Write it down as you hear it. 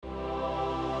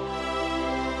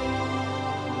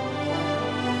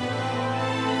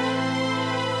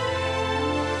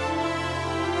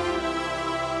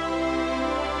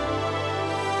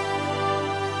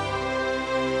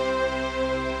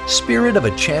Spirit of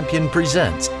a Champion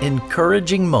presents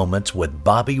Encouraging Moments with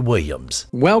Bobby Williams.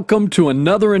 Welcome to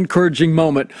another encouraging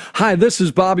moment. Hi, this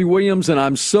is Bobby Williams, and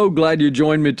I'm so glad you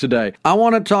joined me today. I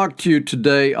want to talk to you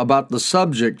today about the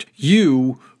subject,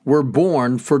 you were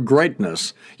born for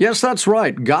greatness. Yes, that's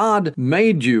right. God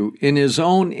made you in His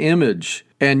own image,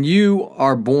 and you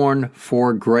are born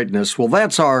for greatness. Well,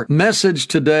 that's our message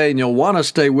today, and you'll want to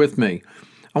stay with me.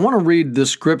 I want to read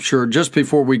this scripture just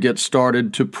before we get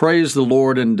started to praise the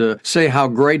Lord and to say how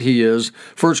great He is.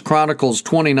 1 Chronicles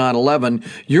 29:11,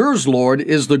 yours, Lord,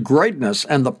 is the greatness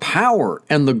and the power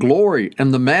and the glory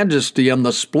and the majesty and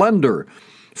the splendor.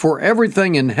 For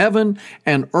everything in heaven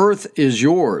and earth is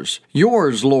yours.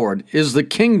 Yours, Lord, is the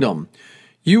kingdom.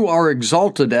 You are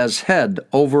exalted as head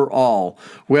over all.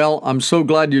 Well, I'm so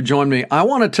glad you joined me. I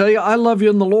want to tell you, I love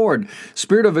you in the Lord.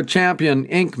 Spirit of a Champion,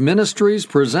 Inc. Ministries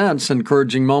presents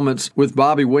Encouraging Moments with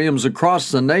Bobby Williams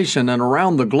across the nation and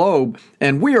around the globe,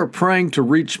 and we are praying to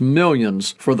reach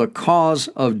millions for the cause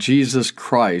of Jesus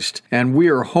Christ. And we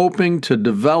are hoping to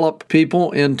develop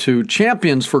people into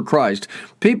champions for Christ,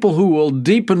 people who will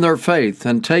deepen their faith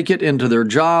and take it into their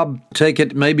job, take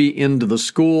it maybe into the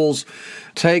schools,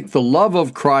 take the love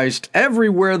of Christ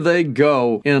everywhere they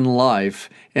go in life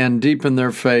and deepen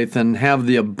their faith and have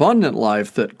the abundant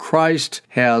life that Christ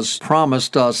has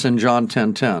promised us in John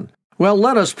 10:10. Well,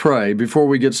 let us pray before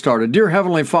we get started. Dear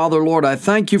Heavenly Father, Lord, I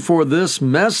thank you for this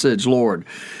message, Lord,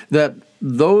 that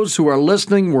those who are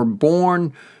listening were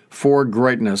born for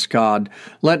greatness, God.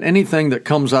 Let anything that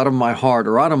comes out of my heart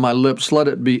or out of my lips, let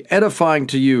it be edifying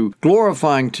to you,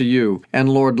 glorifying to you, and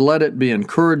Lord, let it be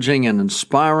encouraging and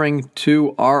inspiring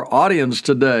to our audience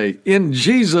today. In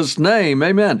Jesus' name,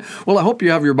 amen. Well, I hope you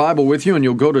have your Bible with you and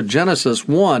you'll go to Genesis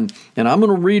 1, and I'm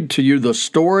going to read to you the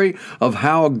story of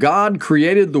how God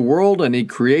created the world and He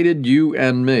created you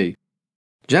and me.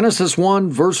 Genesis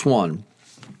 1, verse 1.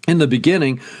 In the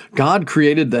beginning, God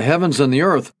created the heavens and the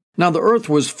earth. Now the earth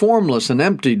was formless and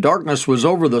empty, darkness was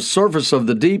over the surface of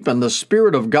the deep, and the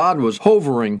Spirit of God was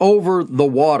hovering over the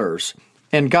waters.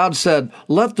 And God said,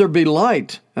 "Let there be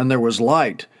light," and there was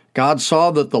light. God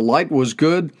saw that the light was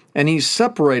good, and He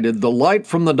separated the light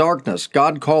from the darkness.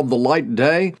 God called the light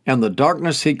day, and the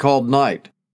darkness He called night.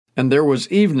 And there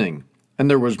was evening, and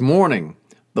there was morning,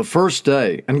 the first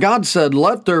day. And God said,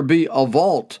 "Let there be a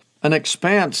vault," an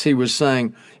expanse, He was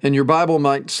saying, and your Bible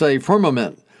might say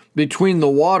firmament, between the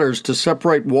waters to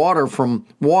separate water from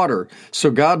water.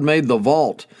 So God made the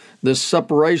vault, this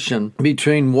separation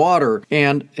between water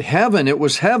and heaven. It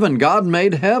was heaven. God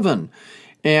made heaven.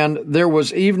 And there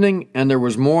was evening and there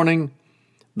was morning,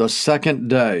 the second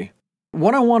day.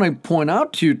 What I want to point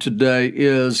out to you today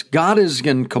is God is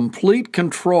in complete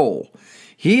control.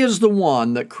 He is the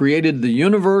one that created the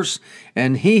universe,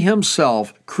 and He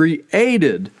Himself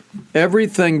created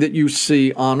everything that you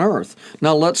see on earth.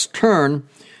 Now let's turn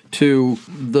to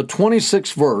the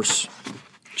 26th verse,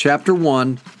 chapter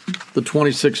 1, the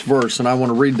 26th verse, and I want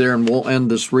to read there and we'll end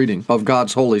this reading of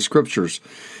God's holy scriptures.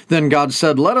 Then God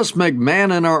said, "Let us make man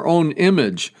in our own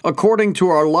image, according to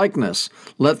our likeness.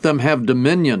 Let them have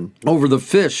dominion over the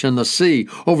fish in the sea,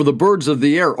 over the birds of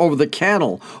the air, over the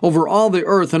cattle, over all the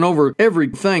earth, and over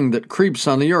everything that creeps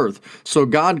on the earth." So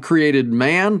God created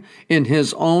man in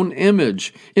His own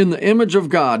image. In the image of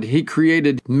God, He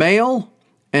created male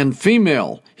and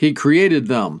female, He created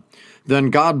them. Then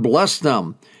God blessed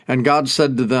them, and God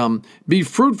said to them, "Be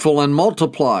fruitful and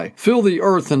multiply, fill the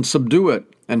earth and subdue it,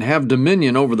 and have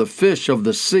dominion over the fish of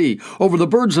the sea, over the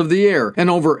birds of the air, and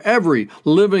over every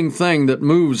living thing that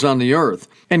moves on the earth."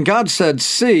 And God said,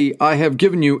 "See, I have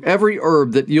given you every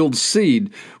herb that yields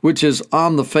seed, which is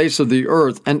on the face of the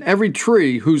earth, and every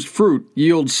tree whose fruit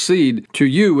yields seed. To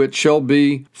you it shall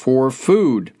be for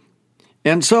food."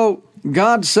 And so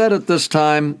God said at this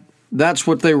time, that's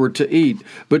what they were to eat.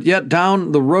 But yet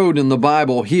down the road in the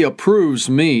Bible, He approves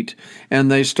meat, and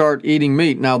they start eating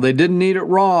meat. Now, they didn't eat it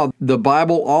raw. The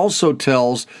Bible also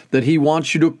tells that He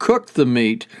wants you to cook the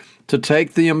meat to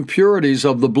take the impurities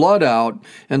of the blood out,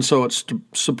 and so it's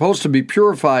supposed to be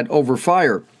purified over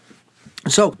fire.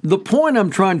 So the point I'm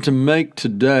trying to make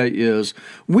today is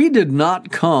we did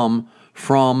not come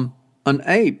from an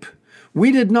ape.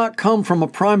 We did not come from a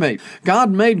primate.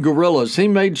 God made gorillas. He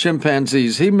made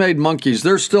chimpanzees. He made monkeys.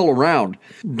 They're still around.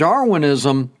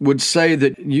 Darwinism would say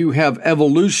that you have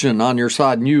evolution on your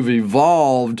side and you've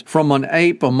evolved from an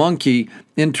ape, a monkey,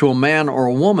 into a man or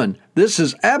a woman. This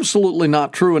is absolutely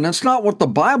not true, and it's not what the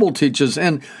Bible teaches.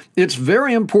 And it's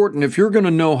very important, if you're going to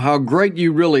know how great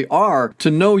you really are, to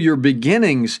know your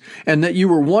beginnings and that you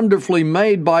were wonderfully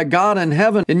made by God in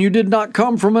heaven and you did not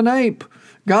come from an ape.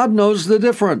 God knows the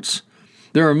difference.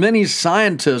 There are many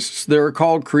scientists that are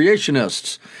called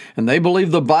creationists, and they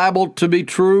believe the Bible to be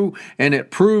true, and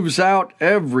it proves out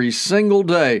every single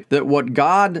day that what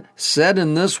God said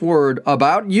in this word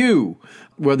about you,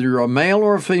 whether you're a male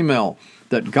or a female,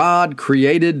 that God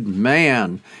created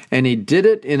man, and he did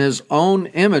it in his own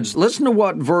image. Listen to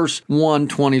what verse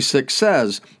 126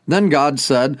 says. Then God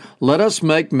said, "Let us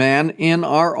make man in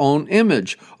our own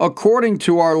image, according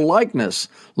to our likeness.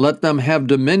 Let them have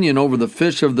dominion over the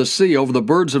fish of the sea, over the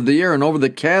birds of the air, and over the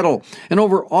cattle, and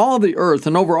over all the earth,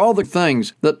 and over all the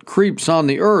things that creeps on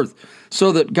the earth."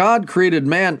 So that God created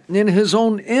man in his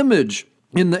own image.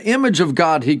 In the image of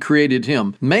God, he created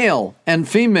him, male and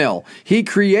female. He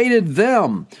created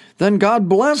them. Then God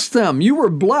blessed them. You were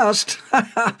blessed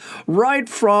right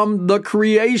from the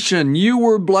creation. You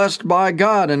were blessed by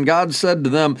God. And God said to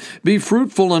them, "Be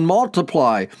fruitful and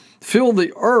multiply. Fill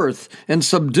the earth and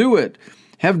subdue it.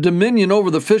 Have dominion over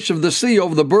the fish of the sea,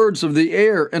 over the birds of the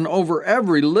air, and over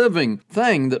every living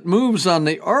thing that moves on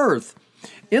the earth."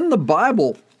 In the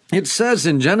Bible, it says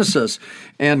in Genesis,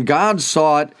 "And God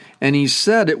saw it, and he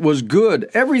said it was good."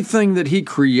 Everything that he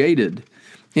created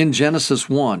in Genesis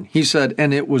 1, he said,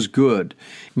 and it was good.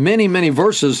 Many, many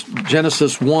verses,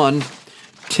 Genesis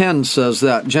 1:10 says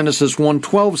that. Genesis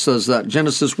 1:12 says that.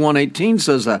 Genesis 1:18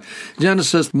 says that.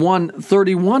 Genesis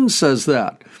 1:31 says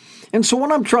that. And so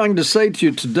what I'm trying to say to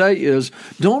you today is,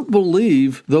 don't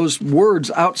believe those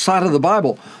words outside of the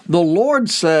Bible. The Lord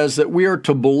says that we are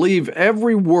to believe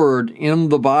every word in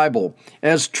the Bible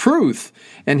as truth,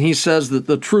 and he says that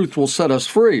the truth will set us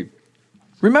free.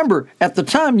 Remember, at the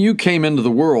time you came into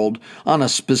the world, on a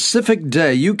specific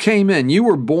day, you came in, you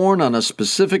were born on a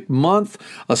specific month,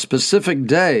 a specific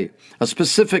day, a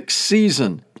specific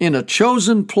season, in a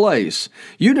chosen place.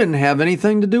 You didn't have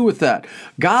anything to do with that.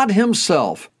 God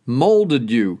himself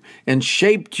molded you and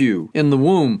shaped you in the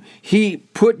womb. He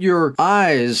put your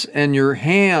eyes and your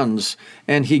hands,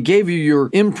 and he gave you your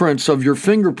imprints of your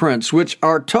fingerprints, which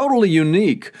are totally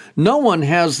unique. No one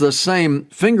has the same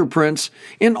fingerprints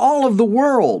in all of the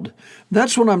world.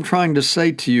 That's what I'm trying to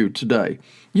say to you today.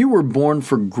 You were born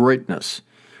for greatness.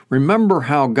 Remember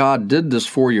how God did this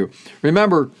for you.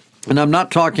 Remember, and I'm not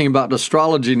talking about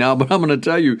astrology now, but I'm going to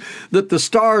tell you that the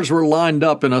stars were lined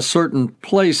up in a certain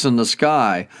place in the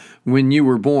sky when you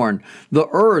were born. The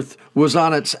earth was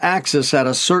on its axis at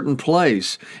a certain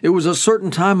place. It was a certain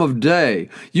time of day.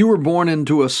 You were born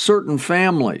into a certain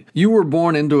family. You were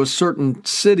born into a certain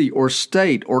city or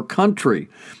state or country.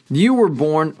 You were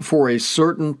born for a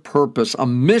certain purpose, a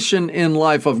mission in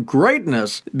life of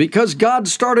greatness, because God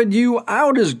started you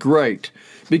out as great.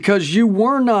 Because you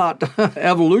were not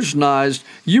evolutionized,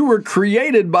 you were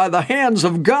created by the hands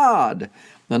of God.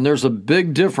 And there's a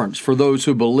big difference for those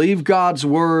who believe God's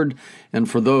word and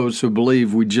for those who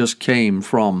believe we just came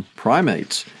from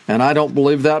primates. And I don't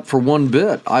believe that for one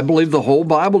bit. I believe the whole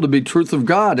Bible to be truth of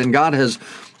God, and God has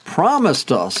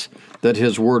promised us that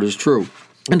his word is true.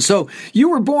 And so you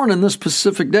were born in this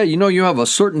specific day. You know, you have a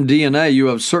certain DNA, you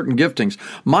have certain giftings.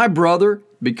 My brother,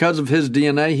 because of his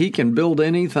DNA, he can build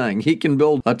anything. He can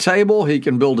build a table, he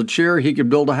can build a chair, he can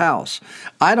build a house.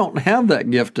 I don't have that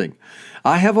gifting.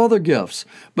 I have other gifts.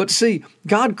 But see,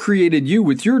 God created you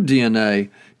with your DNA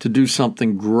to do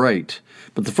something great.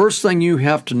 But the first thing you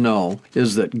have to know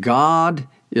is that God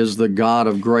is the God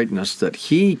of greatness, that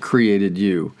he created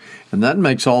you. And that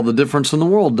makes all the difference in the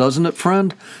world, doesn't it,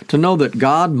 friend? To know that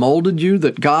God molded you,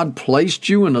 that God placed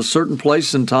you in a certain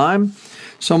place and time.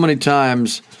 So many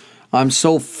times I'm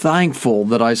so thankful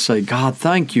that I say, God,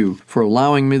 thank you for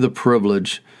allowing me the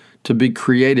privilege to be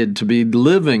created, to be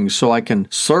living so I can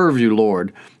serve you,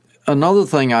 Lord. Another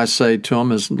thing I say to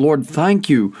him is, Lord, thank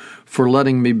you for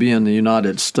letting me be in the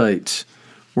United States,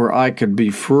 where I could be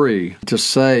free to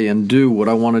say and do what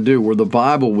I want to do, where the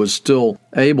Bible was still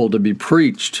able to be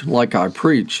preached like I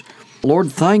preach.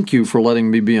 Lord, thank you for letting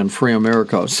me be in free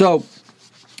America. So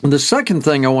the second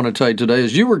thing I want to tell you today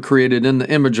is you were created in the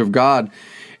image of God,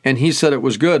 and he said it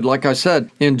was good. Like I said,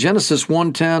 in Genesis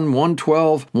 1:10,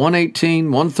 1:12, 1:18,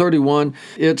 1:31,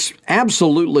 it's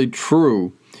absolutely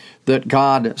true that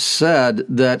God said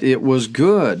that it was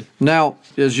good. Now,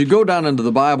 as you go down into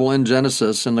the Bible in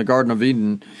Genesis, in the Garden of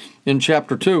Eden, in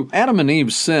chapter 2, Adam and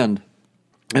Eve sinned.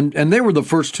 And they were the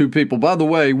first two people. By the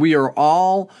way, we are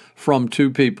all from two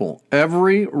people.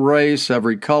 Every race,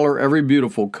 every color, every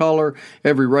beautiful color,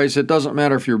 every race. It doesn't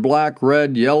matter if you're black,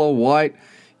 red, yellow, white.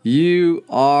 You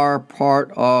are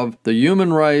part of the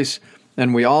human race,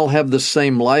 and we all have the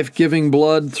same life-giving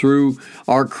blood through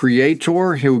our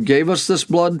Creator who gave us this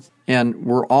blood, and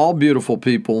we're all beautiful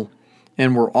people,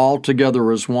 and we're all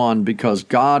together as one because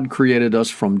God created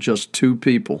us from just two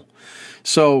people.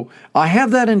 So I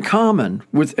have that in common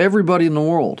with everybody in the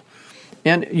world.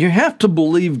 And you have to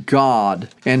believe God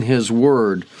and His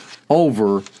Word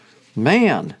over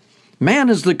man. Man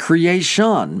is the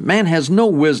creation. Man has no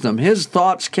wisdom. His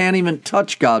thoughts can't even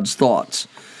touch God's thoughts.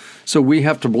 So we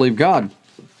have to believe God.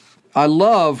 I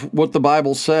love what the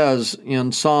Bible says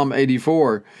in Psalm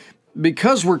 84.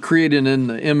 Because we're created in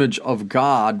the image of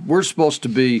God, we're supposed to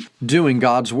be doing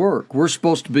God's work. We're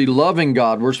supposed to be loving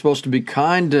God. We're supposed to be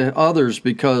kind to others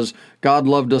because God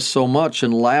loved us so much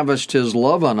and lavished His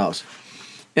love on us.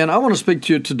 And I want to speak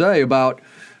to you today about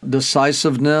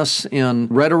decisiveness in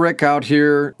rhetoric out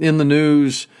here in the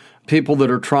news, people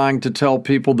that are trying to tell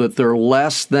people that they're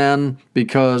less than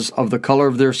because of the color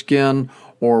of their skin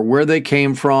or where they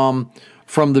came from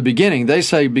the beginning. They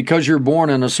say because you're born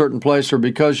in a certain place or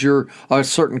because you're a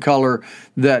certain color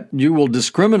that you will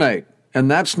discriminate, and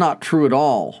that's not true at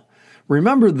all.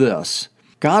 Remember this.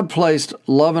 God placed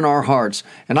love in our hearts,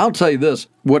 and I'll tell you this,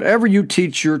 whatever you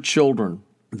teach your children,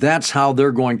 that's how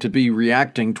they're going to be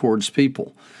reacting towards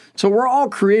people. So we're all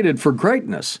created for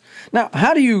greatness. Now,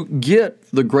 how do you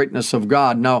get the greatness of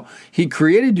God? Now, He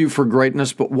created you for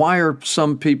greatness, but why are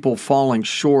some people falling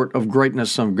short of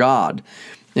greatness of God?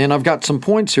 And I've got some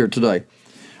points here today.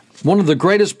 One of the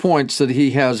greatest points that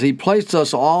He has, He placed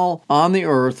us all on the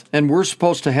earth, and we're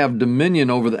supposed to have dominion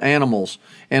over the animals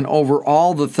and over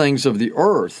all the things of the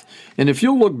earth. And if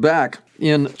you look back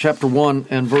in chapter 1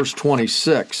 and verse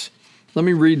 26, let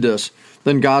me read this.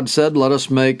 Then God said, "Let us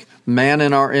make man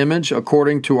in our image,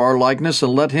 according to our likeness,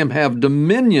 and let him have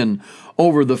dominion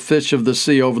over the fish of the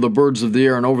sea, over the birds of the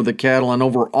air, and over the cattle, and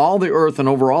over all the earth, and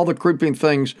over all the creeping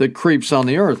things that creeps on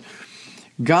the earth."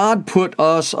 God put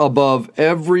us above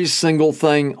every single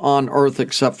thing on earth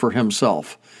except for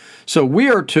Himself. So we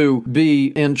are to be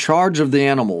in charge of the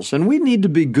animals, and we need to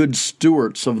be good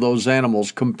stewards of those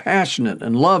animals, compassionate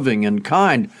and loving and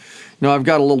kind. You know, I've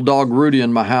got a little dog, Rudy,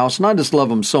 in my house, and I just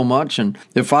love him so much. And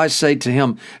if I say to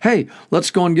him, "Hey, let's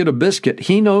go and get a biscuit,"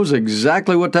 he knows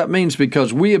exactly what that means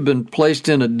because we have been placed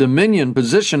in a dominion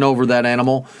position over that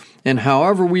animal. And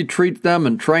however we treat them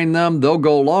and train them, they'll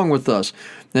go along with us.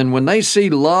 And when they see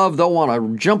love, they'll want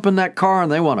to jump in that car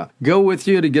and they want to go with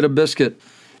you to get a biscuit.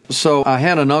 So I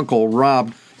had an uncle,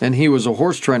 Rob, and he was a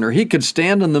horse trainer. He could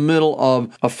stand in the middle of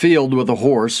a field with a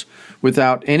horse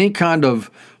without any kind of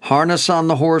harness on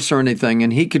the horse or anything,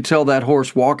 and he could tell that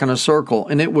horse walk in a circle,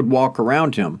 and it would walk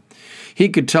around him. He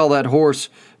could tell that horse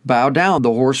bow down.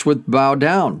 The horse would bow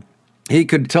down. He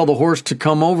could tell the horse to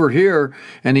come over here,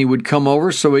 and he would come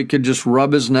over so he could just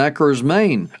rub his neck or his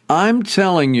mane. I'm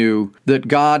telling you that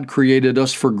God created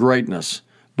us for greatness.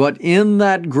 But in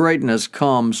that greatness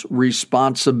comes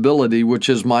responsibility, which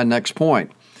is my next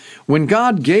point. When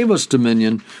God gave us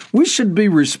dominion, we should be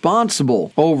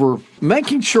responsible over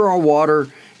making sure our water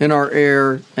and our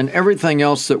air and everything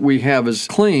else that we have is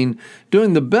clean,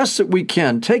 doing the best that we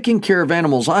can, taking care of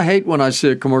animals. I hate when I see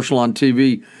a commercial on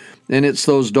TV and it's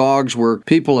those dogs where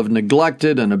people have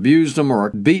neglected and abused them or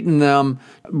beaten them.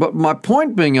 But my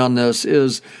point being on this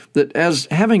is that as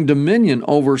having dominion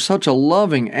over such a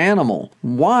loving animal,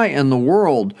 why in the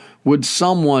world would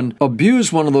someone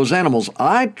abuse one of those animals?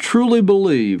 I truly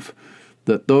believe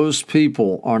that those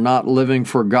people are not living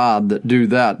for God that do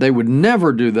that. They would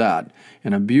never do that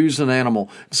and abuse an animal.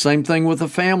 Same thing with a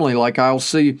family. Like I'll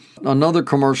see another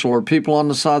commercial or people on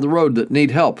the side of the road that need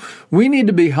help. We need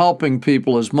to be helping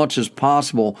people as much as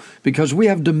possible because we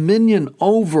have dominion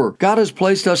over. God has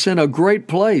placed us in a great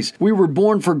place. We were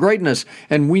born for greatness,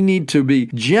 and we need to be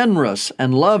generous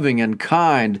and loving and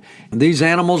kind. These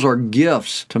animals are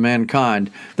gifts to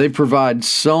mankind. They provide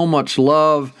so much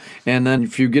love. And then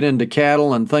if you get into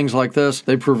cattle and things like this,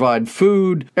 they provide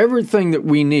food, everything that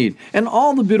we need. And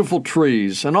all the beautiful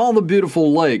trees and all the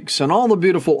beautiful lakes and all the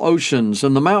beautiful oceans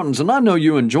and the mountains. And I know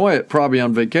you enjoy it probably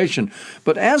on vacation.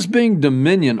 But as being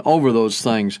dominion over those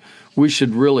things, we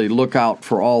should really look out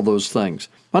for all those things.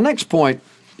 My next point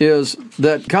is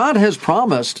that God has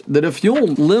promised that if you'll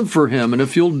live for Him and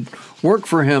if you'll work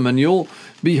for Him and you'll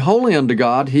be holy unto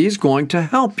God, He's going to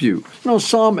help you. You know,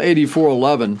 Psalm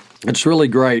 84:11, it's really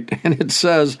great. And it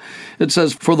says,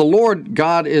 "For the Lord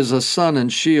God is a sun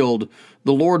and shield.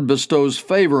 The Lord bestows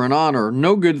favor and honor.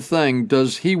 No good thing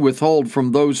does He withhold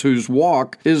from those whose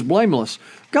walk is blameless."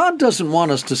 God doesn't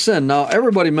want us to sin. Now,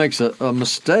 everybody makes a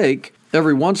mistake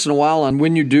every once in a while, and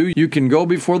when you do, you can go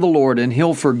before the Lord and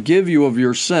He'll forgive you of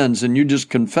your sins, and you just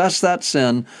confess that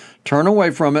sin, turn away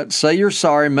from it, say you're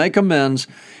sorry, make amends,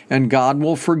 and God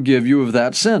will forgive you of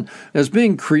that sin. As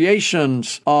being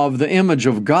creations of the image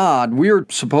of God, we are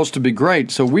supposed to be great,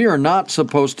 so we are not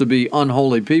supposed to be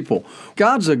unholy people.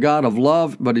 God's a God of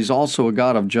love, but He's also a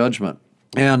God of judgment.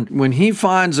 And when he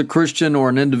finds a Christian or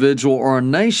an individual or a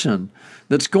nation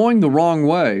that's going the wrong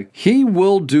way, he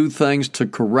will do things to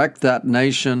correct that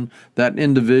nation, that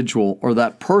individual, or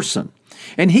that person.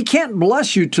 And he can't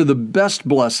bless you to the best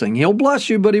blessing. He'll bless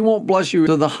you, but he won't bless you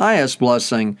to the highest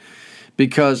blessing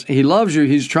because he loves you.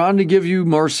 He's trying to give you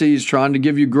mercy. He's trying to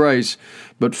give you grace.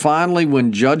 But finally,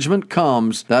 when judgment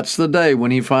comes, that's the day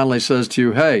when he finally says to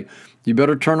you, hey, you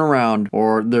better turn around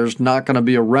or there's not going to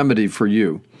be a remedy for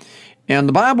you. And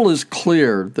the Bible is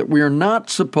clear that we are not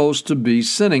supposed to be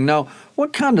sinning. Now,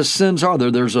 what kind of sins are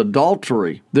there? There's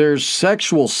adultery, there's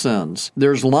sexual sins,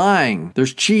 there's lying,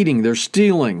 there's cheating, there's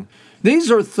stealing.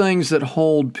 These are things that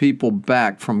hold people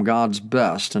back from God's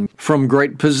best and from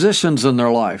great positions in their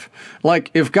life.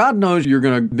 Like, if God knows you're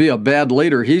going to be a bad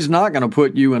leader, He's not going to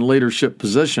put you in leadership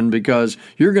position because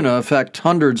you're going to affect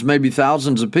hundreds, maybe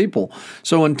thousands of people.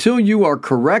 So until you are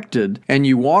corrected and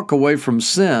you walk away from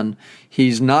sin,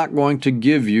 He's not going to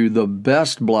give you the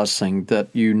best blessing that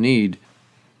you need.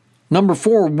 Number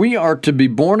 4, we are to be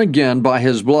born again by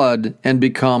His blood and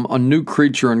become a new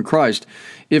creature in Christ.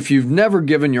 If you've never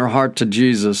given your heart to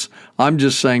Jesus, I'm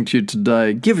just saying to you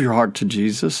today, give your heart to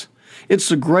Jesus. It's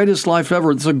the greatest life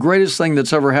ever. It's the greatest thing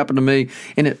that's ever happened to me,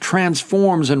 and it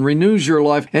transforms and renews your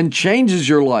life and changes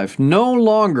your life. No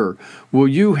longer will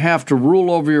you have to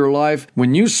rule over your life.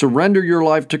 When you surrender your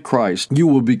life to Christ, you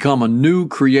will become a new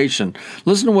creation.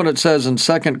 Listen to what it says in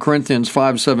 2 Corinthians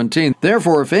 5:17.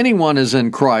 Therefore, if anyone is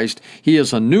in Christ, he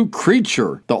is a new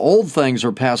creature. The old things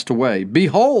are passed away.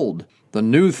 Behold, the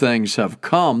new things have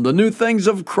come. The new things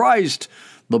of Christ.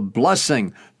 The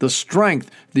blessing, the strength,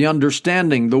 the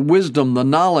understanding, the wisdom, the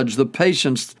knowledge, the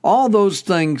patience, all those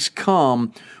things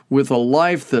come with a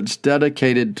life that's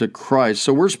dedicated to Christ.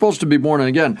 So we're supposed to be born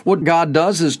again. What God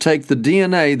does is take the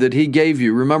DNA that He gave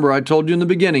you. Remember, I told you in the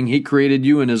beginning, He created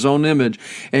you in His own image,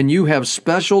 and you have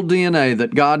special DNA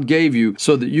that God gave you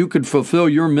so that you could fulfill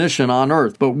your mission on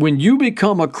earth. But when you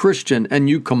become a Christian and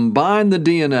you combine the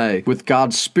DNA with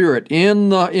God's Spirit in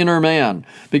the inner man,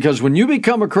 because when you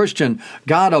become a Christian,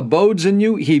 God abodes in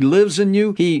you, He lives in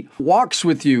you, He walks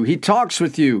with you, He talks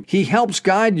with you, He helps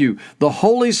guide you. The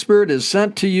Holy Spirit is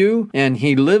sent to you, and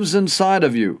He lives inside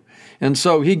of you. And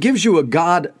so He gives you a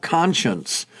God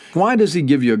conscience. Why does He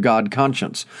give you a God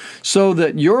conscience? So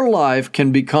that your life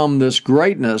can become this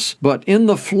greatness, but in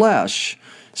the flesh,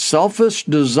 selfish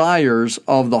desires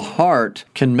of the heart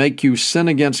can make you sin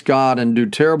against God and do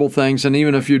terrible things. And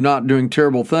even if you're not doing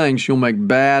terrible things, you'll make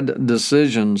bad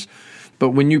decisions.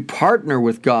 But when you partner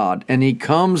with God and He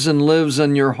comes and lives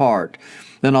in your heart,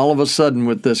 then all of a sudden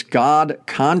with this God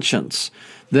conscience,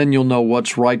 then you'll know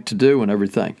what's right to do and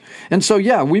everything. And so,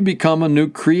 we become a new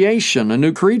creation, a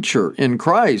new creature in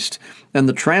Christ, and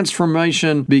the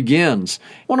transformation begins.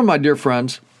 One of my dear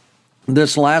friends,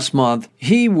 this last month,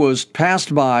 he was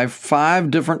passed by 5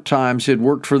 different times. He had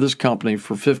worked for this company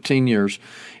for 15 years,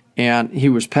 and he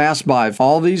was passed by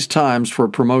all these times for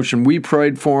promotion. We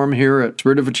prayed for him here at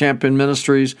Spirit of a Champion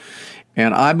Ministries,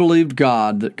 and I believed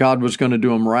God, that God was going to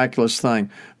do a miraculous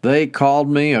thing. They called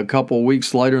me a couple of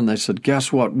weeks later and they said,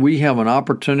 guess what? We have an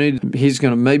opportunity. He's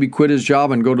going to maybe quit his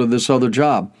job and go to this other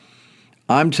job.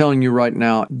 I'm telling you right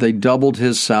now, they doubled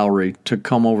his salary to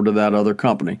come over to that other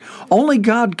company. Only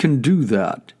God can do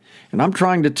that. And I'm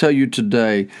trying to tell you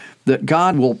today that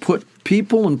God will put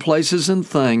people and places and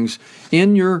things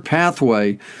in your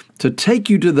pathway to take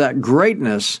you to that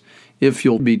greatness if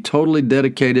you'll be totally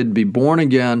dedicated, be born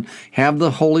again, have the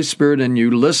Holy Spirit in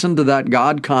you, listen to that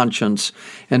God conscience,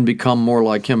 and become more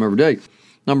like Him every day.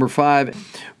 Number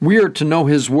 5, we are to know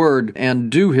His Word and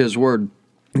do His Word.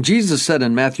 Jesus said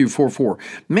in Matthew 4:4,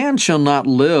 man shall not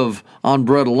live on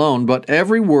bread alone, but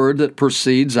every word that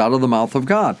proceeds out of the mouth of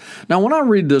God. Now, when I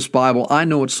read this Bible, I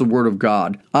know it's the Word of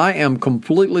God. I am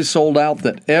completely sold out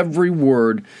that every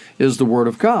word is the Word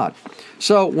of God.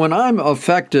 So when I'm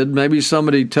affected, maybe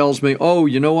somebody tells me, oh,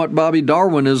 you know what, Bobby,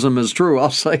 Darwinism is true.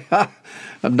 I'll say,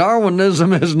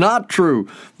 Darwinism is not true.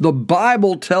 The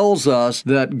Bible tells us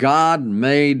that God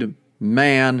made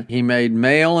man, He made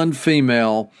male and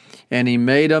female, and He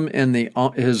made them in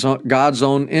God's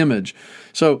own image.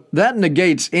 So that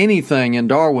negates anything in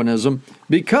Darwinism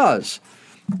because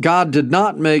God did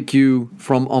not make you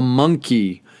from a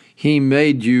monkey. He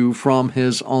made you from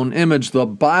His own image. The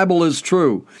Bible is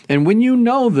true. And when you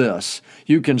know this,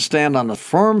 you can stand on a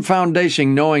firm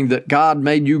foundation knowing that God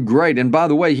made you great. And by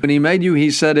the way, when He made you, He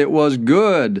said it was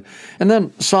good. And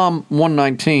then Psalm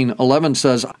 119:11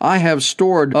 says, I have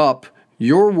stored up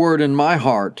your word in my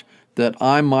heart that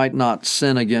I might not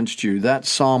sin against you. That's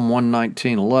Psalm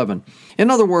 119:11. In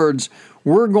other words,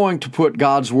 we're going to put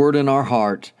God's word in our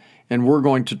heart, and we're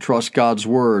going to trust God's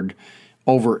word.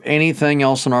 over anything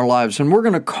else in our lives. And we're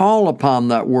going to call upon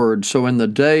that word. So in the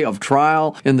day of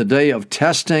trial, in the day of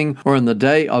testing, or in the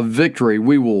day of victory,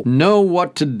 we will know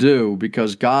what to do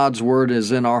because God's word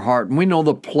is in our heart. And we know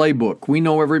the playbook. We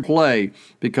know every play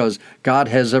because God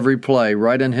has every play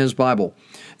right in His Bible.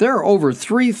 There are over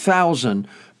 3,000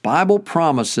 Bible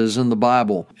promises in the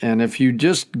Bible, and if you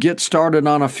just get started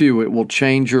on a few, it will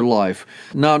change your life.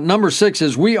 Now, number 6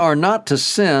 is we are not to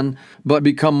sin, but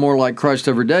become more like Christ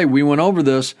every day. We went over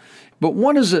this, but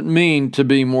what does it mean to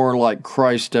be more like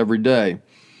Christ every day?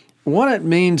 What it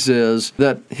means is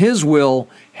that His will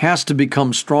has to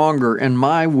become stronger and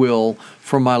my will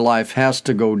for my life has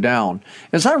to go down.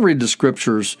 As I read the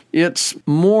Scriptures, it's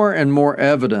more and more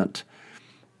evident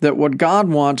that what God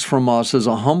wants from us is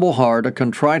a humble heart, a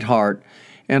contrite heart,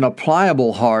 and a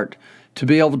pliable heart to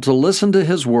be able to listen to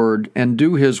His Word and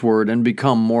do His Word and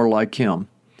become more like Him.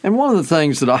 And one of the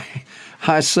things that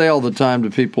I say all the time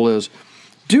to people is,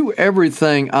 do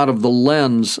everything out of the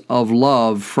lens of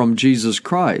love from Jesus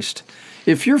Christ.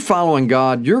 If you're following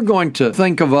God, you're going to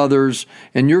think of others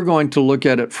and you're going to look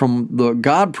at it from the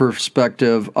God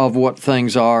perspective of what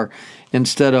things are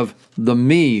instead of the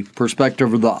me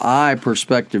perspective or the I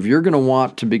perspective. You're going to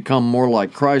want to become more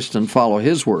like Christ and follow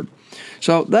His word.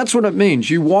 So that's what it means.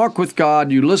 You walk with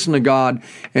God, you listen to God,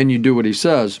 and you do what He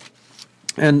says.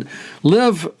 And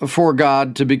live for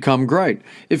God to become great.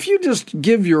 If you just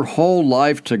give your whole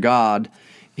life to God,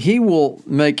 He will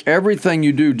make everything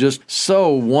you do just so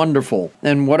wonderful.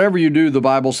 And whatever you do, the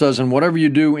Bible says, and whatever you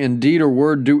do in deed or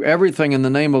word, do everything in the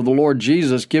name of the Lord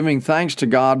Jesus, giving thanks to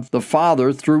God the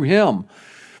Father through Him.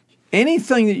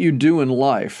 Anything that you do in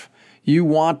life, you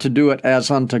want to do it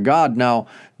as unto God. Now,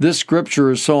 this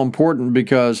scripture is so important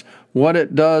because what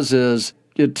it does is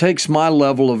it takes my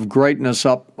level of greatness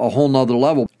up a whole nother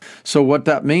level. So what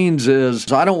that means is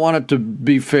I don't want it to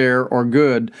be fair or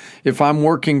good. If I'm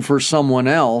working for someone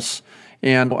else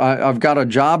and I've got a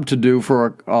job to do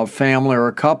for a family or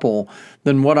a couple,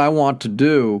 then what I want to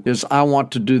do is I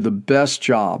want to do the best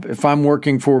job. If I'm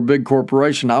working for a big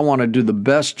corporation, I want to do the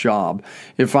best job.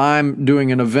 If I'm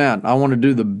doing an event, I want to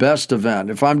do the best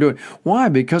event. Why?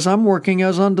 Because I'm working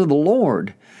as unto the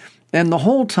Lord. And the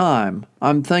whole time,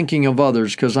 I'm thinking of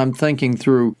others because I'm thinking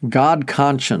through God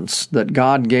conscience that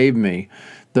God gave me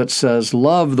that says,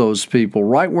 love those people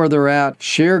right where they're at,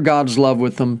 share God's love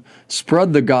with them,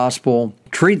 spread the gospel,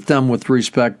 treat them with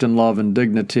respect and love and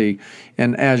dignity.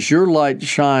 And as your light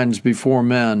shines before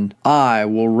men, I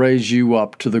will raise you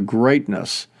up to the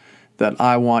greatness that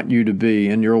I want you to be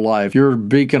in your life. Your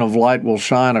beacon of light will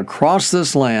shine across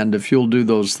this land if you'll do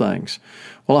those things.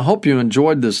 Well, I hope you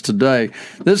enjoyed this today.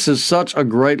 This is such a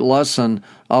great lesson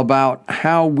about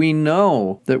how we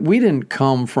know that we didn't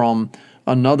come from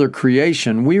another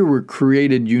creation. We were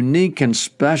created unique and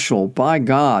special by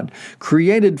God,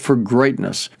 created for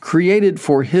greatness, created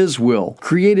for His will,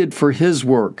 created for His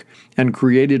work, and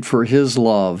created for His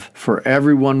love for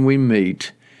everyone we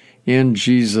meet. In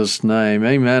Jesus' name,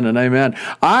 amen and amen.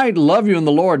 I love you in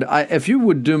the Lord. If you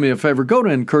would do me a favor, go to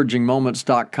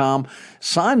encouragingmoments.com,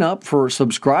 sign up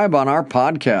subscribe on our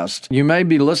podcast. You may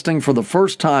be listening for the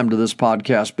first time to this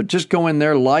podcast, but just go in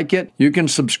there, like it. You can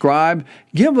subscribe,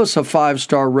 give us a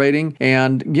 5-star rating,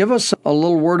 and give us a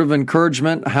little word of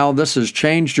encouragement, how this has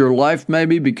changed your life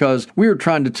maybe, because we are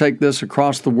trying to take this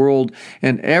across the world,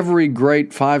 and every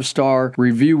great 5-star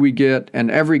review we get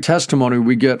and every testimony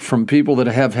we get from people that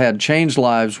have had changed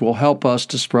lives will help us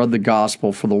to spread the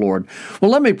gospel for the Lord.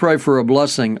 Well, let me pray for a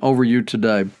blessing over you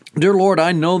today. Dear Lord,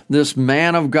 I know this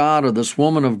man of God or this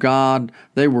woman of God,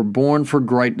 they were born for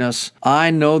greatness.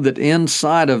 I know that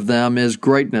inside of them is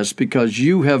greatness because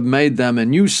you have made them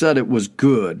and you said it was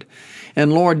good.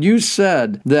 And Lord, you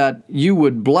said that you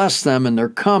would bless them in their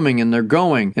coming and their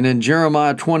going. And in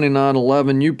Jeremiah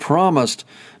 29:11, you promised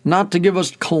not to give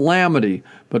us calamity,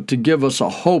 but to give us a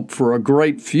hope for a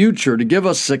great future, to give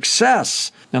us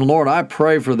success. And Lord, I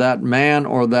pray for that man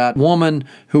or that woman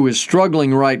who is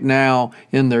struggling right now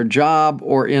in their job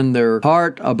or in their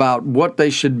heart about what they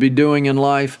should be doing in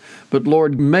life. But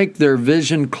Lord, make their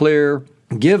vision clear.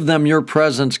 Give them your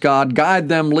presence, God. Guide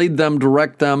them, lead them,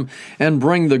 direct them, and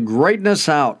bring the greatness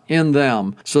out in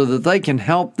them so that they can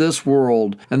help this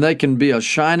world and they can be a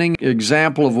shining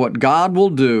example of what God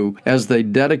will do as they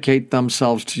dedicate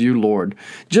themselves to you, Lord.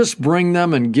 Just bring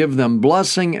them and give them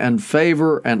blessing and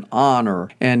favor and honor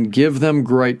and give them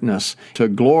greatness to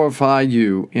glorify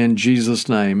you in Jesus'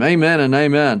 name. Amen and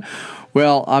amen.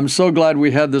 Well, I'm so glad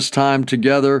we had this time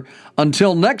together.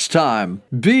 Until next time,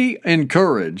 be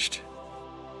encouraged.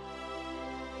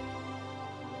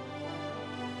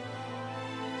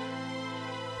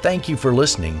 Thank you for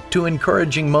listening to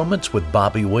Encouraging Moments with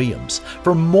Bobby Williams.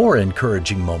 For more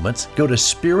encouraging moments, go to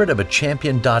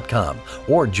spiritofachampion.com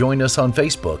or join us on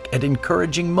Facebook at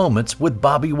Encouraging Moments with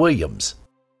Bobby Williams.